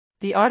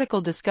The article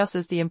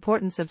discusses the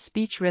importance of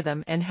speech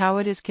rhythm and how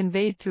it is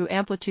conveyed through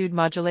amplitude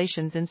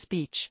modulations in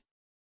speech.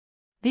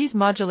 These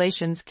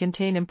modulations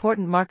contain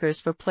important markers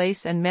for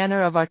place and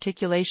manner of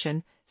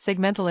articulation,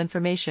 segmental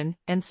information,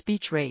 and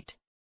speech rate.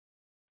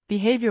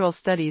 Behavioral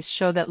studies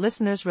show that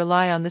listeners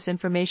rely on this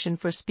information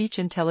for speech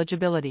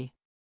intelligibility.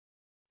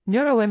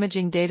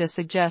 Neuroimaging data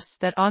suggests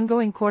that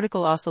ongoing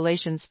cortical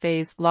oscillations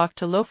phase lock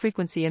to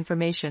low-frequency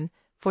information,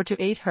 4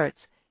 to 8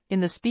 Hz,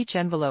 in the speech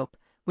envelope,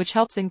 which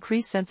helps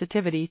increase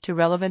sensitivity to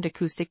relevant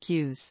acoustic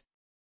cues.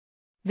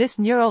 This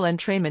neural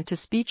entrainment to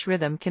speech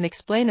rhythm can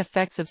explain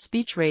effects of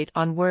speech rate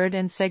on word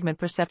and segment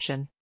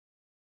perception.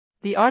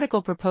 The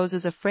article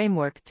proposes a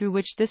framework through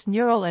which this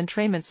neural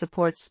entrainment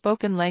supports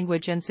spoken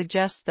language and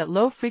suggests that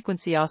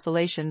low-frequency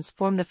oscillations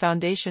form the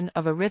foundation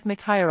of a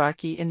rhythmic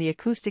hierarchy in the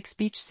acoustic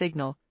speech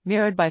signal,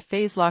 mirrored by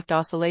phase-locked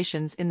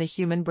oscillations in the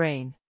human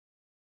brain.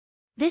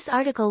 This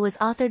article was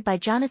authored by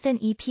Jonathan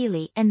E.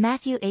 Peelle and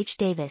Matthew H.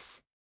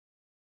 Davis.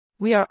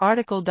 We are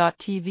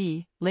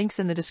RTCLTV, links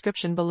in the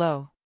description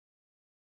below.